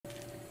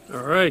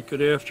All right,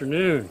 good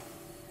afternoon.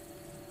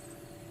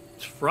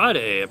 It's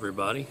Friday,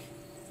 everybody.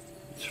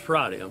 It's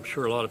Friday. I'm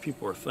sure a lot of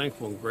people are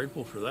thankful and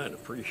grateful for that and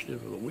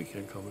appreciative of the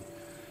weekend coming.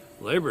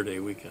 Labor Day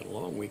weekend,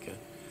 long weekend.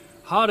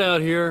 Hot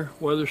out here,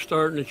 weather's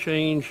starting to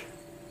change.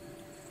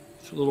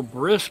 It's a little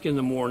brisk in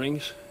the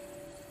mornings,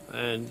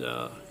 and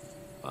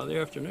by the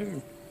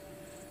afternoon,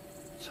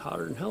 it's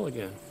hotter than hell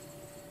again.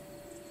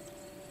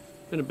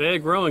 Been a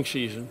bad growing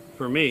season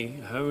for me.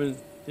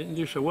 Didn't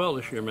do so well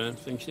this year, man.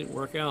 Things didn't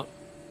work out.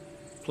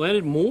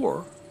 Planted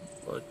more,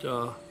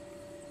 but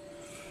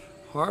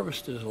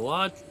harvest is a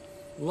lot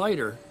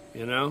lighter,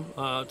 you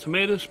know.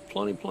 Tomatoes,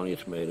 plenty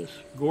of tomatoes.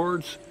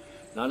 Gourds,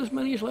 not as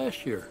many as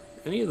last year,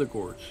 any of the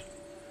gourds.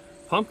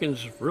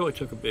 Pumpkins really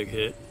took a big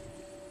hit.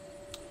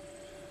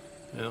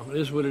 You know, it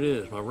is what it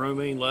is. My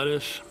romaine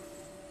lettuce,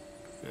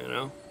 you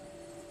know.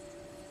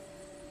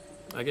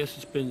 I guess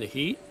it's been the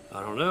heat.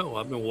 I don't know.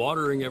 I've been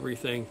watering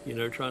everything, you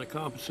know, trying to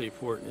compensate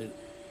for it, and it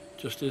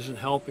just isn't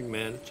helping,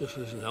 man. It just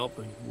isn't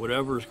helping.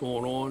 Whatever's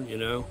going on, you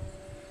know,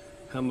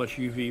 how much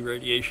UV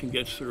radiation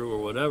gets through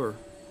or whatever,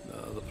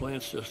 the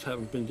plants just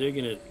haven't been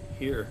digging it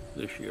here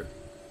this year.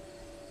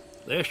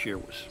 Last year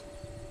was,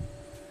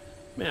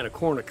 man, a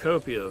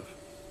cornucopia of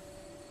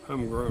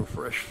homegrown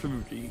fresh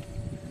food to eat.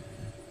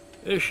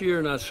 This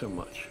year, not so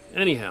much.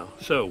 Anyhow,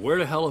 so where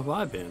the hell have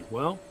I been?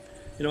 Well,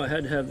 you know, I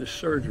had to have this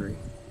surgery.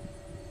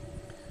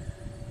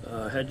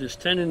 I had this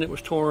tendon that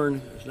was torn.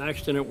 It was an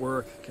accident at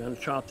work. Kind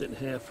of chopped it in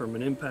half from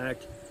an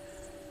impact.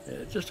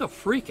 Just a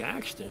freak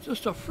accident.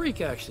 Just a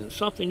freak accident.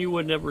 Something you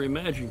would never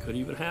imagine could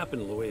even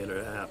happen the way it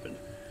had happened.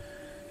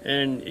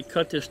 And it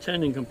cut this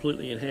tendon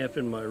completely in half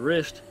in my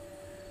wrist.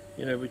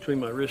 You know, between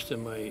my wrist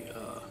and my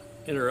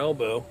inner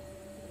elbow.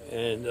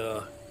 And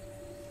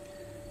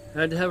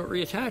had to have it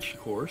reattached, of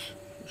course.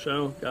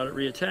 So got it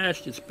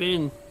reattached. It's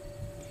been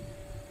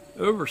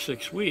over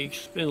 6 weeks.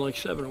 It's been like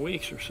 7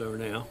 weeks or so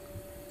now.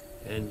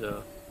 And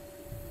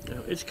you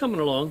know, it's coming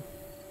along.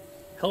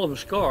 Hell of a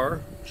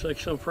scar. It's like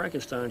some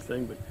Frankenstein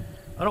thing, but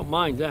I don't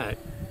mind that.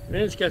 And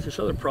then it's got this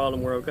other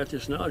problem where I've got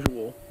this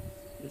nodule.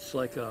 It's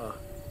like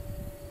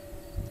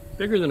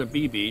bigger than a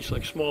BB. It's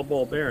like a small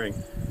ball bearing,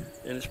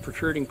 and it's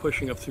protruding,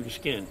 pushing up through the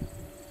skin.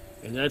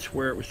 And that's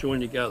where it was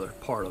joined together,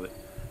 part of it.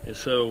 And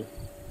so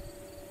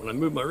when I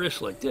move my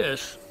wrist like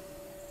this,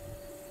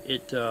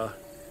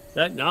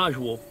 that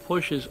nodule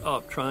pushes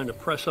up, trying to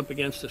press up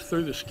against it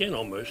through the skin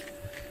almost,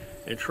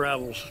 and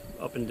travels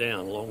up and down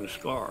along the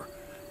scar.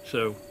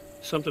 So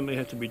something may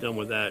have to be done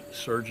with that. The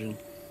surgeon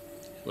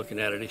looking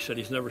at it, he said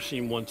he's never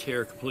seen one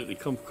tear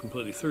come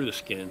completely through the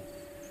skin,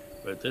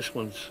 but this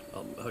one's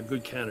a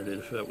good candidate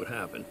if that would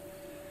happen.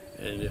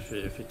 And if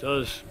it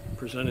does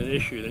present an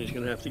issue, then he's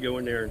going to have to go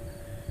in there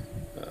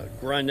and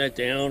grind that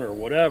down or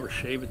whatever,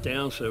 shave it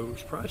down. So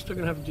he's probably still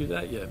going to have to do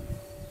that yet.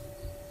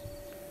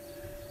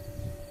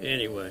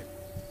 Anyway,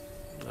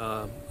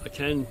 I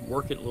can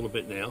work it a little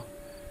bit now.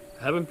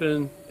 Haven't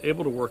been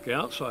able to work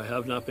out, so I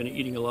have not been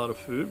eating a lot of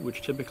food,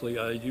 which typically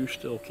I do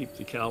still keep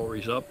the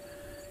calories up,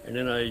 and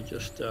then I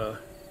just do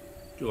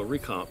a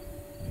recomp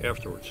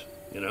afterwards,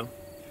 you know,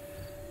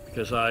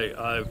 because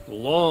I've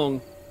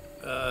long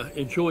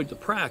enjoyed the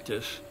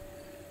practice.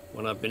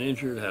 When I've been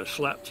injured, I had a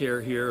slap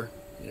tear here,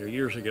 you know,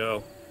 years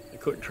ago. I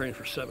couldn't train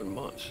for 7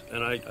 months,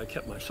 and I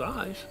kept my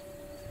size.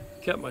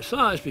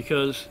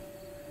 Because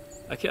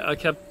I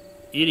kept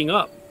eating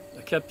up.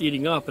 I kept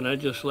eating up, and I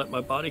just let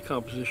my body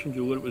composition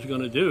do what it was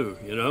going to do,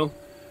 you know.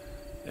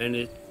 And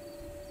it,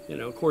 you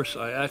know, of course,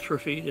 I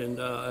atrophied and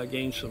I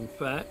gained some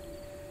fat,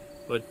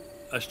 but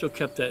I still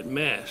kept that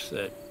mass,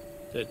 that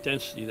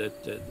density,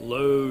 that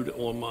load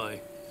on my,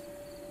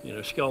 you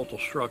know, skeletal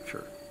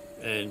structure.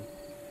 And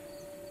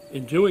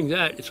in doing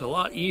that, it's a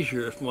lot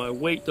easier if my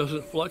weight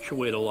doesn't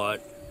fluctuate a lot,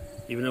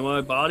 even though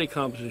my body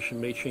composition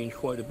may change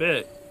quite a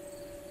bit.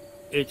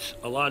 It's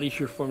a lot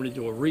easier for me to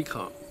do a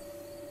recomp.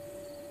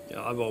 You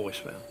know, I've always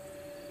found.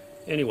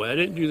 Anyway, I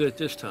didn't do that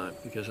this time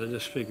because I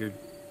just figured,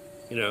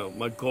 you know,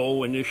 my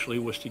goal initially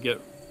was to get,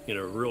 you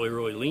know, really,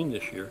 really lean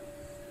this year.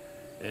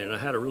 And I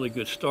had a really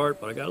good start,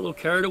 but I got a little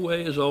carried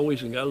away as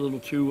always and got a little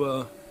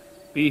too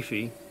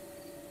beefy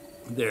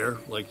there.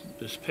 Like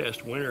this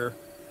past winter,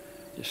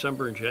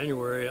 December and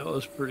January, I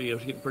was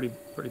getting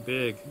pretty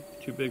big.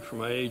 Too big for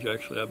my age,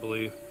 actually, I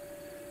believe.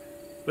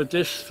 But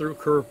this threw a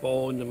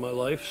curveball into my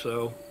life,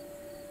 so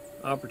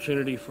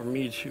opportunity for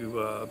me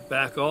to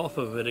back off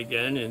of it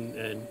again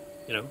and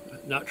you know,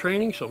 not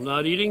training, so I'm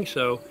not eating,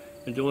 so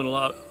I've been doing a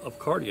lot of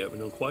cardio. I've been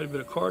doing quite a bit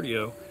of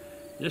cardio.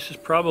 This is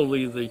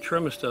probably the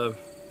trimmest I've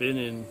been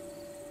in,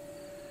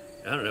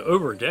 I don't know,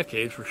 over a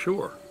decade for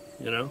sure,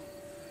 you know.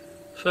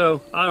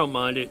 So I don't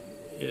mind it.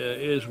 It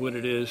is what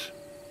it is.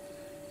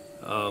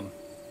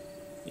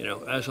 You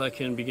know, as I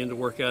can begin to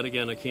work out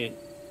again, I can't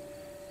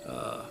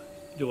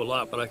do a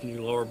lot, but I can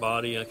do lower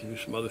body, I can do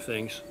some other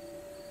things.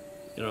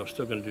 You know, I'm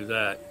still going to do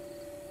that.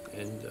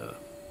 And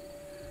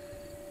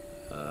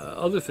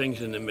other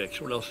things in the mix.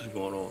 What else is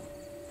going on?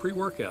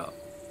 Pre-workout.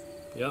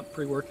 Yep,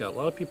 pre-workout. A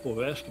lot of people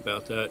have asked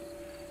about that,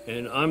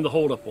 and I'm the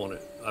holdup on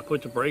it. I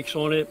put the brakes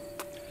on it.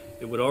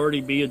 It would already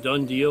be a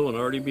done deal and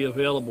already be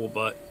available,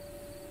 but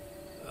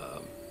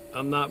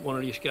I'm not one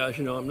of these guys,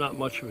 you know, I'm not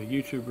much of a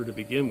YouTuber to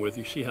begin with.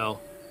 You see how,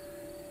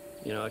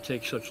 you know, I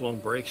take such long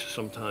breaks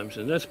sometimes,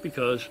 and that's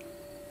because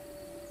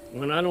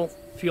when I don't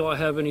feel I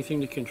have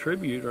anything to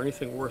contribute or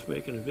anything worth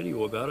making a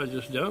video about, I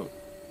just don't.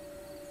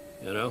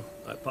 You know,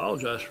 I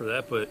apologize for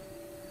that, but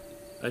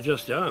I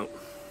just don't.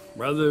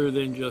 Rather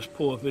than just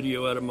pull a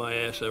video out of my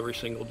ass every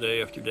single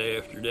day after day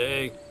after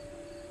day,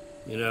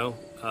 you know,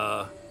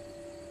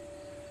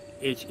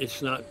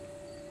 it's not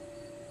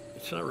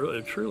really,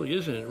 it truly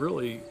isn't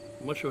really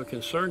much of a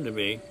concern to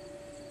me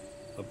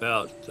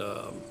about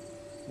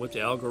what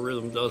the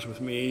algorithm does with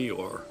me,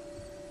 or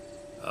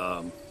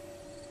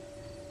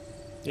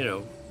you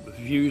know, the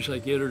views I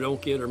get or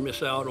don't get or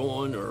miss out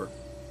on, or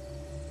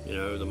you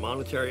know, the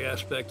monetary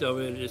aspect of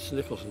it. It's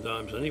nickels and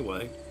dimes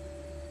anyway,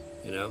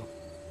 you know.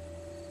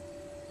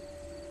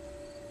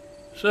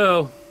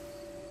 So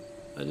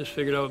I just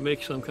figured I would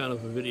make some kind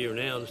of a video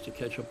now just to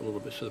catch up a little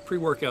bit. So the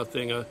pre-workout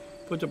thing, I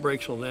put the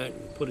brakes on that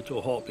and put it to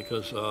a halt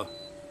because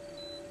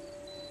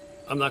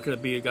I'm not going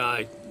to be a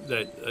guy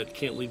that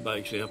can't lead by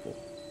example.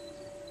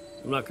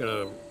 I'm not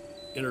going to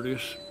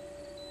introduce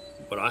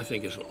what I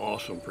think is an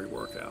awesome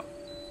pre-workout.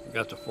 I've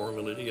got the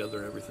formula together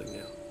and everything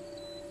now.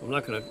 I'm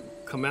not going to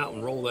come out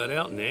and roll that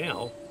out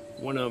now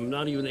when I'm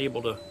not even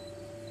able to,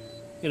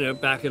 you know,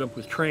 back it up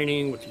with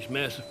training, with these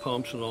massive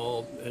pumps and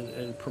all,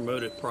 and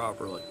promote it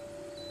properly.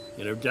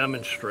 You know,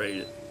 demonstrate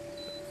it.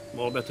 I'm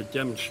all about the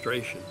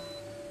demonstration.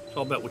 It's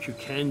all about what you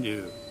can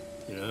do,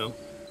 you know.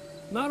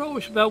 Not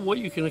always about what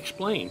you can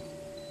explain.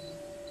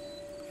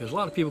 Because a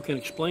lot of people can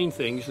explain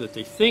things that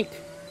they think,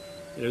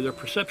 you know, their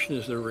perception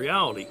is their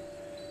reality.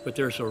 But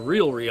there's a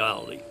real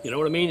reality. You know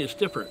what I mean? It's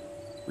different.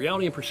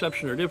 Reality and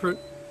perception are different.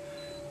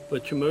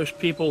 But to most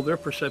people, their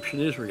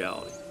perception is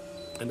reality.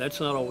 And that's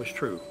not always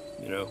true,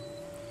 you know.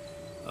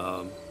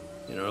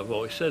 You know, I've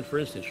always said, for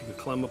instance, you could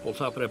climb up on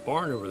top of that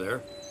barn over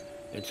there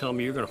and tell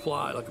me you're going to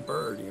fly like a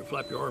bird. And you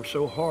flap your arms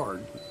so hard.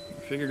 You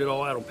figured it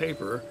all out on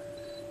paper.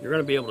 You're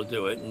going to be able to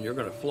do it, and you're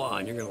going to fly,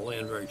 and you're going to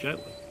land very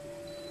gently.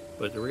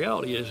 But the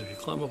reality is, if you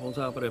climb up on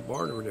top of that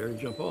barn over there and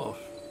jump off,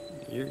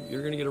 you're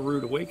going to get a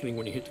rude awakening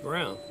when you hit the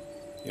ground.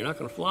 You're not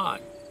going to fly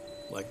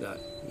like that,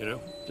 you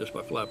know, just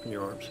by flapping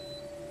your arms.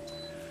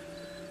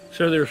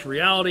 So there's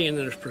reality and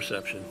then there's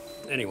perception.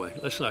 Anyway,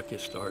 let's not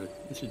get started.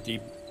 It's a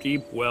deep,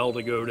 deep well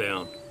to go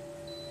down.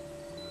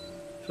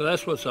 So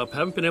that's what's up.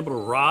 Haven't been able to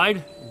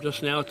ride. I'm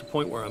just now at the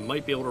point where I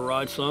might be able to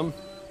ride some.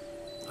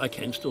 I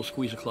can still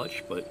squeeze a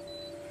clutch, but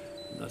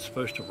I'm not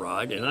supposed to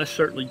ride. And I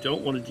certainly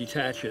don't want to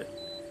detach it.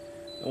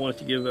 I want it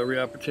to give every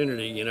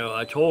opportunity. You know,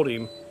 I told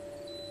him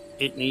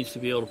it needs to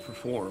be able to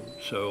perform.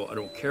 So I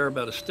don't care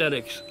about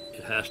aesthetics.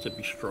 It has to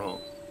be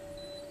strong.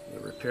 The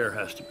repair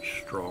has to be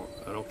strong.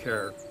 I don't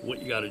care what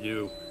you got to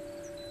do,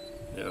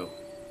 you know.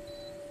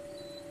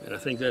 And I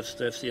think that's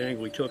the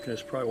angle he took, and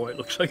it's probably why it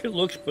looks like it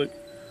looks, but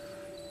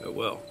oh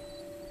well.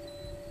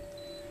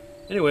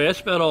 Anyway,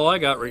 that's about all I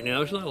got right now.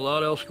 There's not a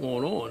lot else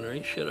going on. There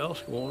ain't shit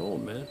else going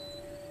on, man.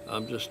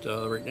 I'm just,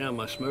 right now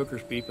my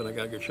smoker's beeping. I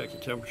got to go check the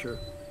temperature.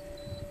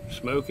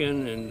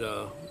 Smoking and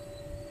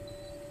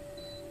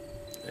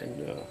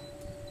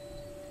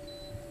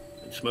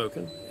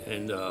smoking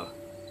and,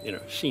 you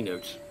know, C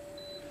notes.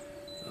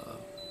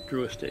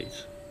 Drew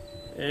Estates,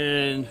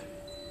 and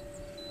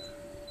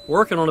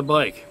working on a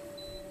bike.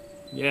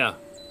 Yeah,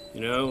 you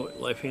know,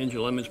 life hands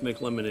you lemons,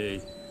 make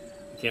lemonade.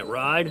 I can't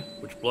ride,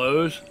 which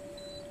blows.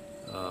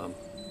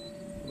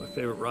 My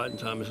favorite riding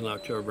time is in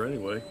October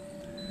anyway.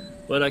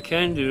 What I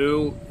can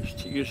do is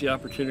to use the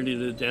opportunity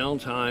to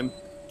downtime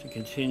to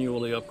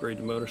continually upgrade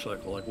the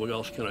motorcycle. Like, what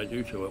else can I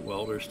do to it?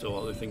 Well, there's still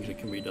other things that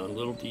can be done.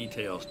 Little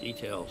details,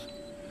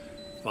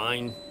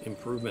 fine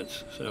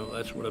improvements. So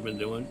that's what I've been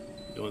doing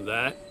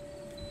that.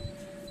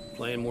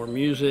 Playing more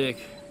music,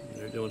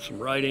 you know, doing some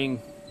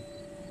writing.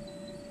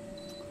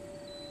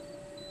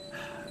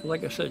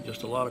 Like I said,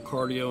 just a lot of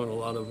cardio and a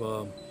lot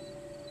of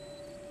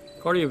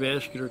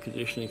cardiovascular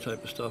conditioning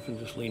type of stuff, and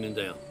just leaning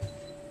down.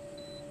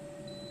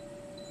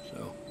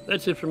 So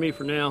that's it for me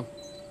for now.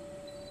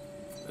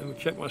 I'm gonna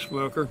check my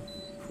smoker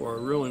before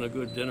I ruin a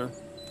good dinner,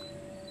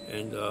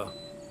 and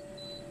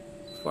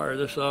fire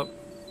this up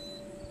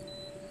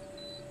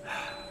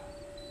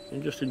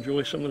and just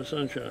enjoy some of the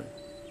sunshine.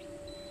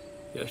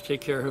 You guys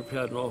take care. Hope you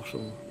had an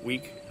awesome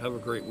week. Have a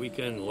great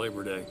weekend and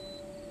Labor Day.